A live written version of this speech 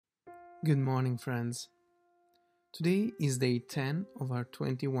Good morning, friends. Today is day 10 of our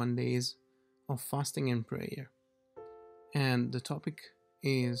 21 days of fasting and prayer, and the topic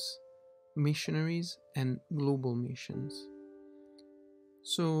is missionaries and global missions.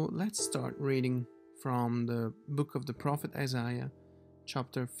 So let's start reading from the book of the prophet Isaiah,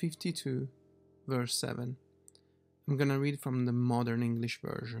 chapter 52, verse 7. I'm gonna read from the modern English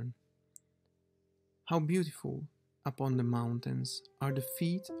version. How beautiful upon the mountains are the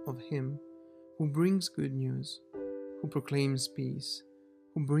feet of him who brings good news, who proclaims peace,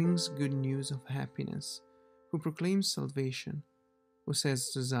 who brings good news of happiness, who proclaims salvation, who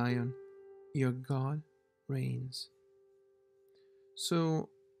says to Zion, your God reigns. So,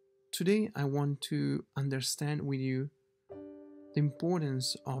 today I want to understand with you the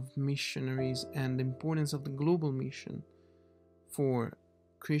importance of missionaries and the importance of the global mission for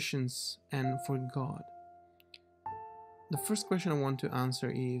Christians and for God. The first question I want to answer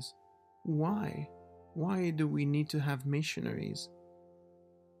is why? Why do we need to have missionaries?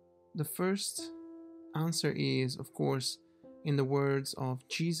 The first answer is, of course, in the words of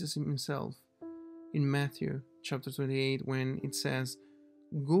Jesus himself in Matthew chapter 28, when it says,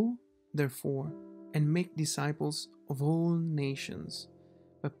 go, therefore, and make disciples of all nations,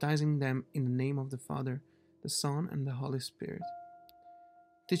 baptizing them in the name of the Father, the Son, and the Holy Spirit,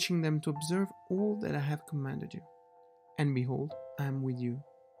 teaching them to observe all that I have commanded you. And behold, I am with you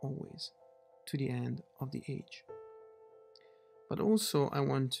always, to the end of the age. But also, I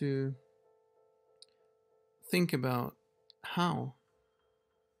want to think about how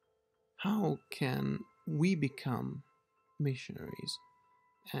can we become missionaries,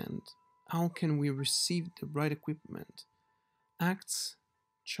 and how can we receive the right equipment. Acts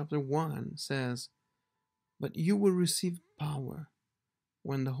chapter 1 says, but you will receive power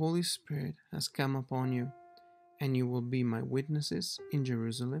when the Holy Spirit has come upon you, and you will be my witnesses in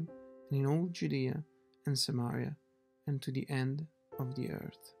Jerusalem and in all Judea and Samaria and to the end of the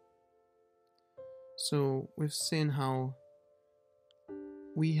earth. So we've seen how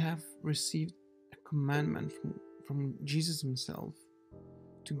we have received a commandment from Jesus himself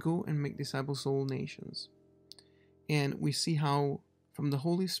to go and make disciples of all nations. And we see how from the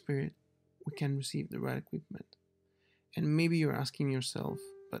Holy Spirit we can receive the right equipment. And maybe you're asking yourself,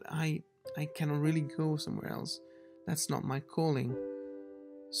 but I cannot really go somewhere else. That's not my calling.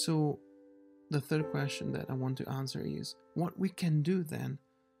 So the third question that I want to answer is what we can do then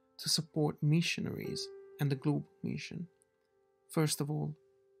to support missionaries and the global mission. First of all,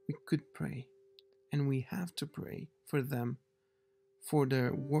 we could pray, and we have to pray for them, for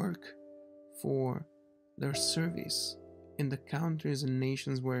their work, for their service in the countries and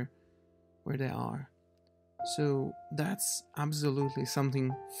nations where they are. So that's absolutely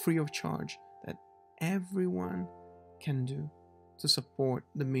something free of charge that everyone can do to support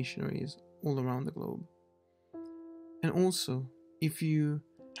the missionaries all around the globe. And also, if you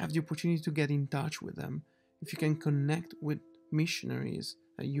have the opportunity to get in touch with them, if you can connect with missionaries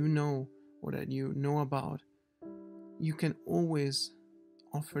that you know or that you know about, you can always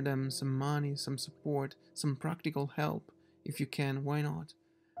offer them some money, some support, some practical help. If you can, why not?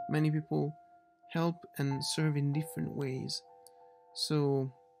 Many people help and serve in different ways.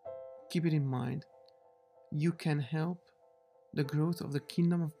 So keep it in mind. You can help the growth of the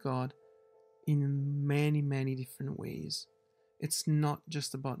kingdom of God in many, many different ways. It's not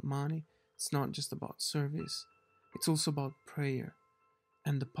just about money, it's not just about service, it's also about prayer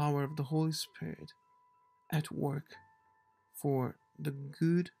and the power of the Holy Spirit at work for the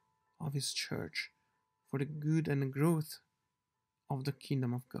good of His church, for the good and the growth of the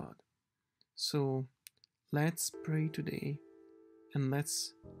kingdom of God. So let's pray today, and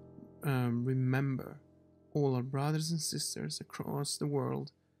let's remember all our brothers and sisters across the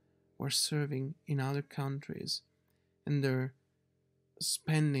world who are serving in other countries, and they're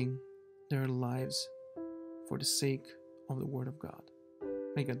spending their lives for the sake of the Word of God.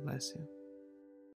 May God bless you.